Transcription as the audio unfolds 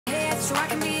so I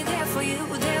can be there for you,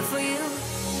 there for you.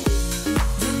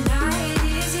 The night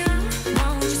is young,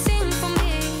 won't you sing for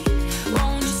me?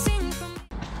 Won't you sing for me?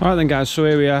 Alright then guys, so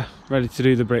here we are, ready to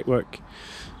do the brickwork.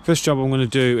 First job I'm going to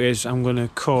do is I'm going to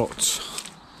cut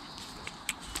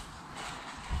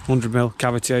 100mm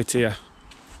cavity out here,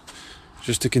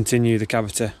 just to continue the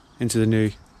cavity into the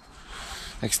new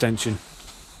extension.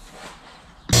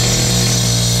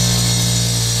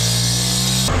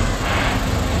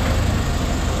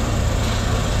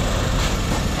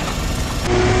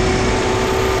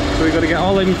 So we've got to get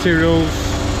all the materials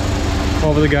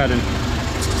over the garden.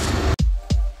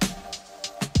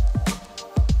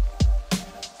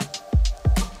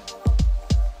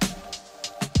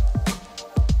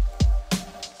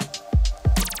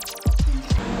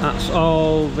 That's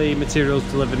all the materials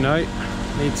delivered now.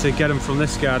 Need to get them from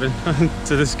this garden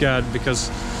to this garden because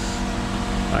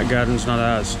that garden's not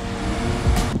ours.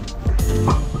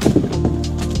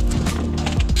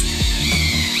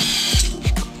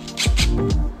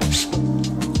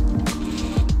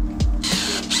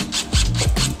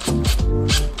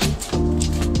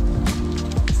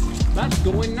 That's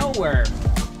going nowhere.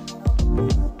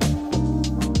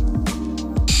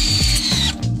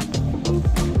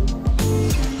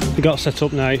 We got set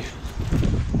up now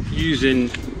using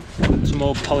some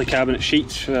old polycarbonate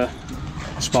sheets for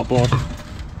spot board.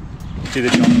 Do the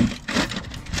job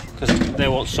because they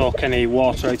won't soak any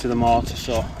water out of the mortar,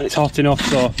 so it's hot enough,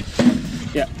 so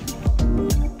yeah.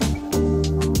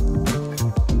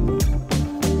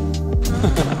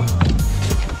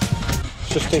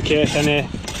 Just in case any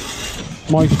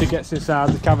moisture gets inside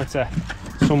the cavity,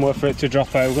 somewhere for it to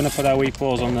drop out, we're going to put our wee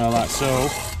paws on there like so.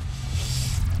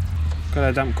 Got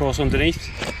a damp course underneath.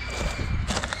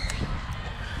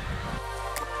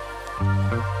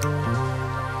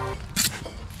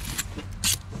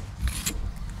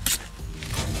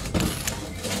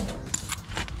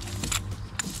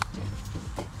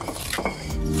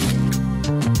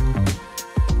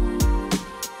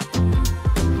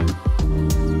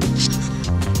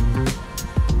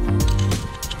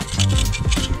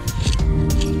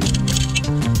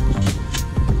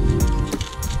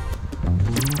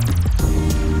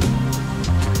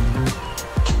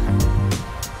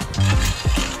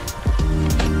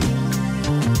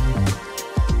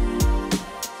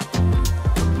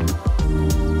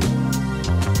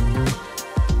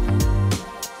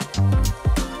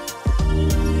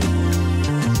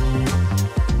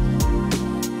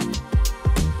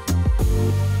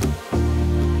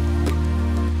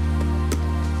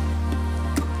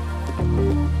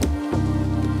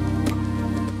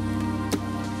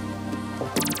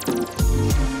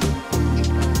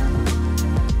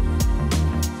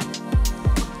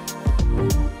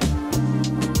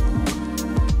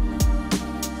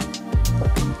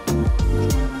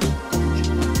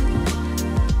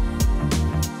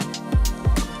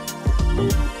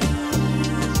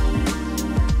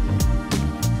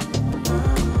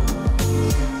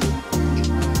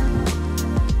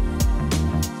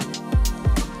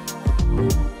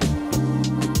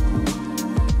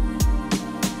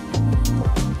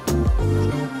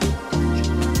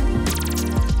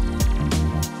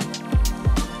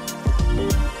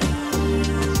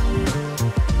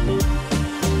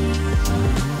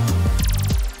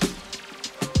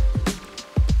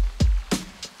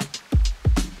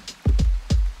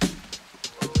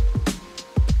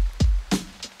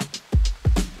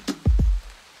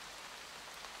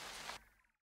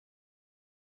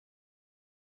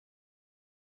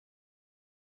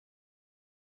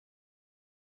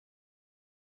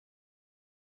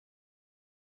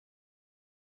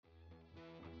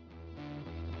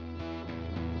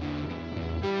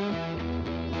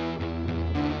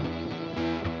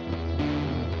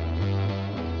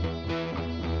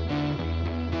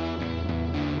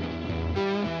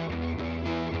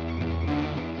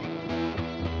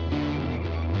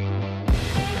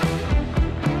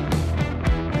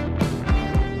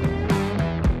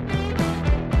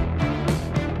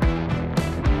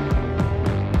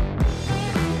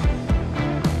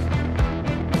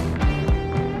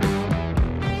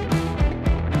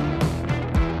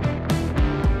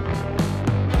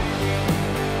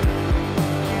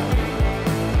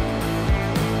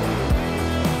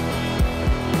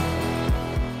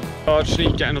 I just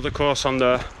need to get another course on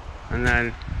there, and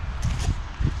then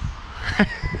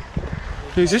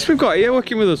who's this we've got here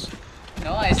working with us?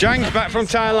 No, Jang's back from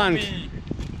Thailand.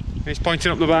 He's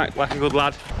pointing up the back like a good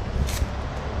lad.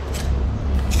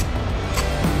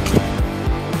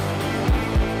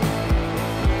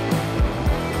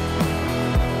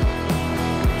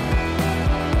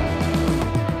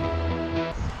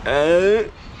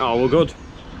 Oh, we're good.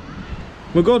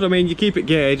 We're good. I mean, you keep it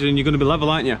gauged and you're going to be level,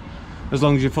 aren't you? As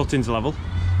long as your footing's level.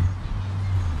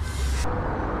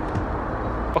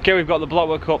 Okay, we've got the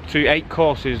blockwork up to 8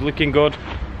 courses, looking good.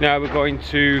 Now we're going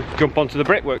to jump onto the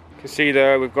brickwork. You can see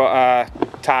there we've got our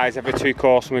ties every 2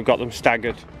 courses and we've got them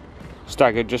staggered.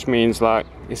 Staggered just means like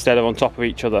instead of on top of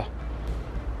each other,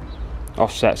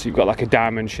 offset, so you've got like a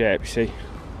diamond shape, you see.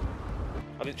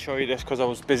 I didn't show you this because I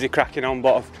was busy cracking on,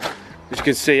 but as you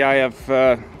can see I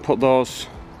have put those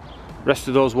rest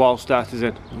of those wall starters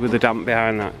in with the damp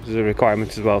behind that. There's a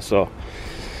requirement as well, so,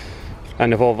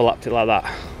 and I've overlapped it like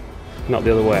that, not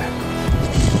the other way.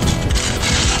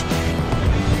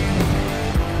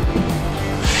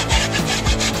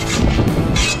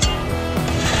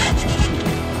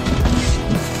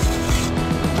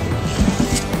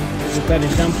 Bed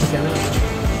is damp again, isn't it?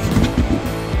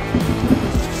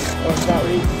 What's that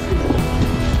we?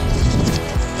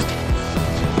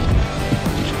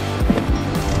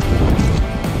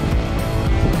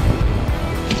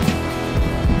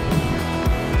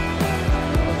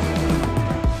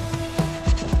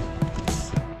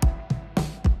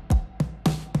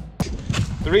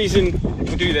 The reason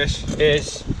we do this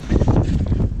is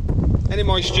any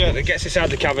moisture that gets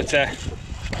inside the cavity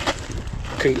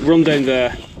can run down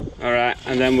there. Alright,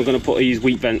 and then we're going to put these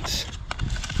wheat vents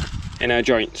in our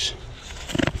joints.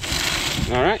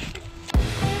 Alright.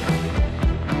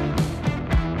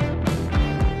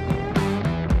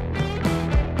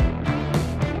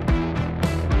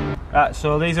 Right,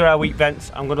 so these are our wheat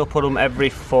vents. I'm going to put them every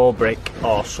 4 brick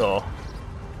or so.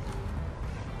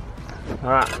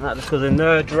 Alright, that just goes in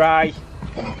there, dry,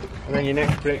 and then your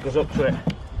next brick goes up to it.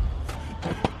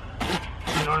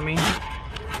 You know what I mean?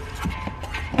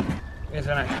 Here's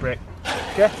the next brick,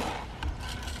 okay?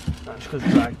 That just goes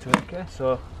dry to it, okay?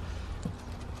 So,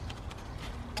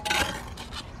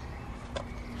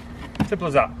 simple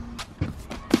as that.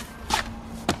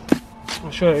 I'll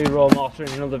show you raw mortar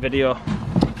in another video.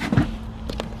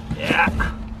 Yeah.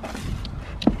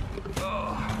 Oh.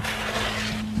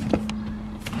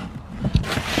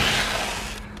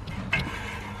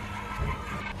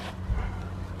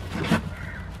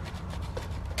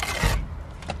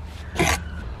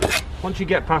 Once you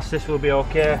get past this, we'll be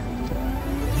okay.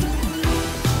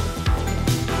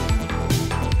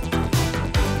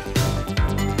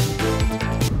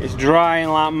 It's drying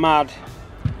like mad,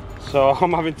 so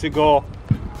I'm having to go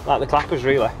like the clappers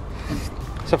really.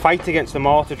 It's a fight against the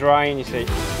mortar drying, you see.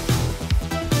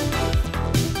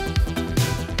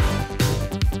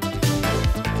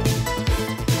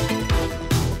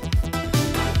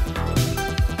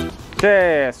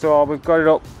 Okay, so we've got it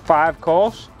up 5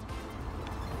 courses.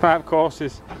 5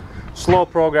 courses, slow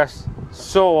progress,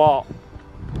 so hot,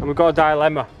 and we've got a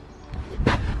dilemma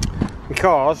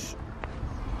because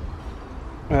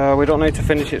we don't need to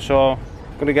finish it, so I'm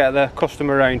going to get the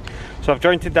customer round. So I've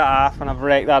jointed that half and I've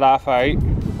raked that half out.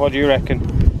 What do you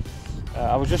reckon?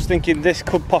 I was just thinking this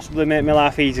could possibly make my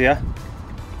life easier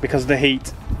because of the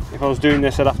heat. If I was doing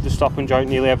this I'd have to stop and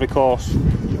joint nearly every course,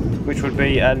 which would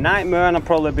be a nightmare, and I'd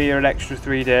probably be here an extra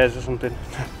 3 days or something.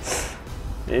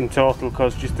 In total,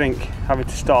 because just think having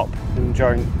to stop and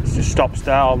join, it's just stop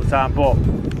start all the time. But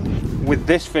with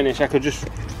this finish I could just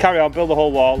carry on, build the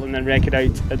whole wall and then rake it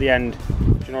out at the end.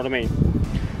 Do you know what I mean?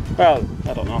 Well,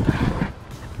 I don't know.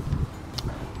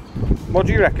 What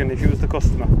do you reckon if you was the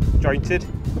customer? Jointed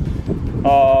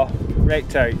or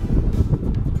raked out?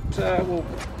 So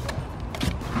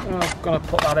I'm gonna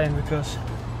put that in because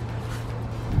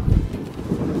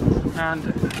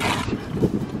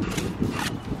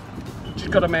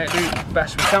got to make do the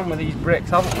best we can with these bricks,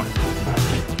 haven't we?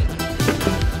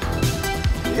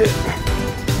 Yeah.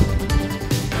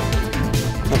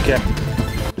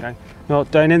 Okay. No,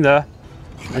 down in there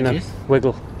and then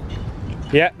wiggle.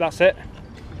 Yeah, that's it.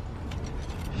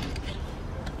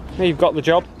 Yeah, you've got the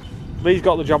job. Lee's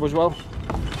got the job as well.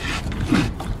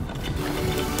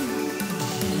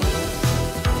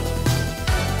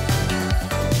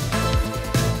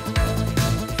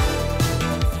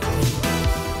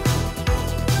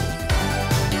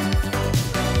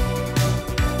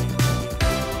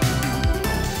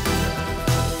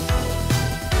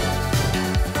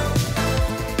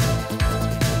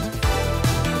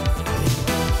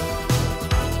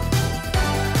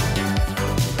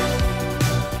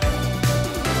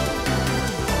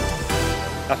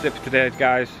 That's it for today,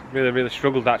 guys. Really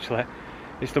struggled actually.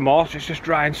 It's the mortar, it's just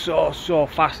drying so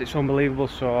fast, it's unbelievable.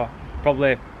 So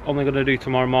probably only going to do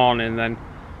tomorrow morning, then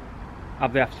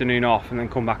have the afternoon off and then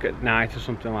come back at night or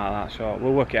something like that. So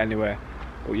we'll work it anyway.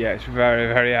 But yeah, it's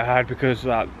very hard because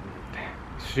that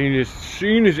as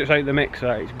soon as it's out the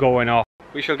mixer, it's going off.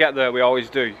 We shall get there, we always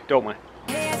do, don't we?